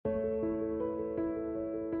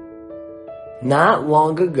Not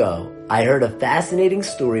long ago, I heard a fascinating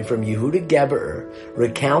story from Yehuda Geberer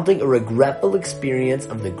recounting a regretful experience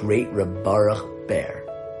of the great Baruch Ber.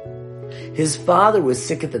 His father was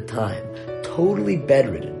sick at the time, totally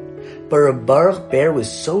bedridden, but Baruch Ber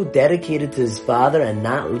was so dedicated to his father and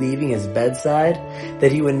not leaving his bedside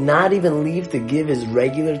that he would not even leave to give his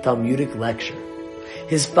regular Talmudic lecture.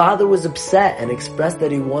 His father was upset and expressed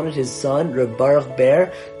that he wanted his son, Baruch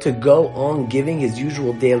Ber, to go on giving his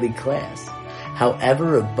usual daily class.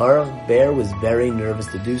 However, Baruch Ber was very nervous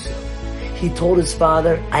to do so. He told his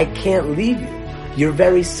father, "I can't leave you. You're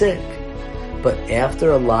very sick." But after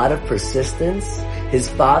a lot of persistence, his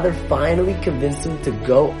father finally convinced him to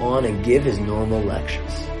go on and give his normal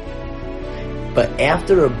lectures. But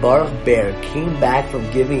after Baruch Ber came back from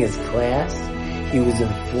giving his class, he was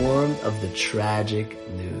informed of the tragic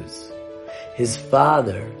news. His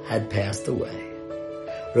father had passed away.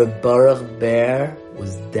 Baruch Ber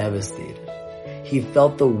was devastated. He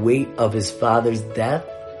felt the weight of his father's death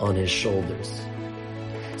on his shoulders.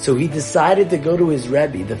 So he decided to go to his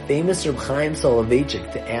Rebbe, the famous Reb Chaim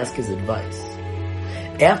Soloveitchik, to ask his advice.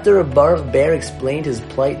 After Baruch Ber explained his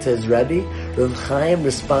plight to his Rebbe, Reb Chaim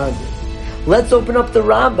responded, "Let's open up the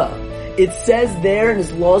Rambam. It says there in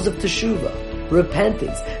his laws of Teshuvah,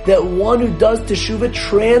 repentance, that one who does Teshuvah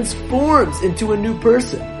transforms into a new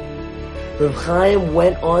person." Reb Chaim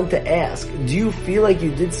went on to ask, "Do you feel like you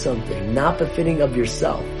did something not befitting of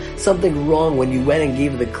yourself, something wrong when you went and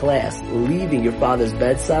gave the class, leaving your father's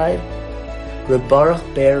bedside?" Baruch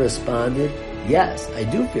Ber responded, "Yes, I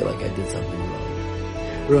do feel like I did something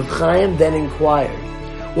wrong." Reb Chaim then inquired,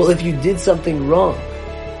 "Well, if you did something wrong,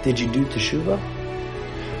 did you do Teshuvah?"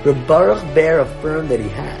 Baruch Ber affirmed that he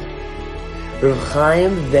had. Reb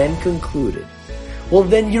Chaim then concluded, "Well,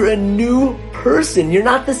 then you're a new person. You're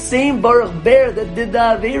not the same Baruch Ber that did the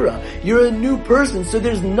Avera. You're a new person, so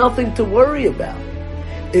there's nothing to worry about."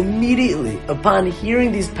 Immediately, upon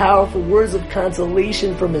hearing these powerful words of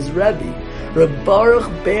consolation from his Rebbe, Baruch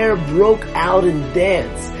Ber broke out in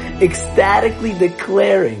dance, ecstatically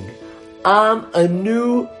declaring, "I'm a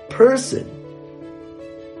new person."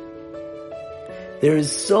 There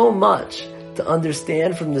is so much to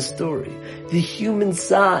understand from the story. The human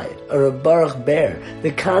side of Baruch Ber,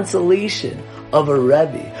 the consolation of a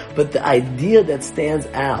Rebbe. But the idea that stands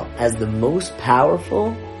out as the most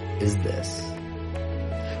powerful is this.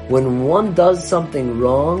 When one does something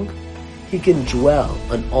wrong, he can dwell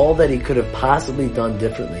on all that he could have possibly done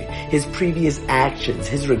differently, his previous actions,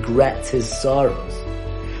 his regrets, his sorrows.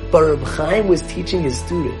 But Reb Chaim was teaching his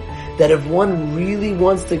student that if one really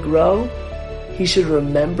wants to grow, he should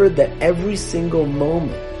remember that every single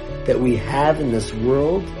moment that we have in this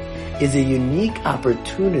world is a unique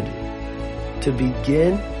opportunity to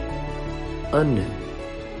begin anew.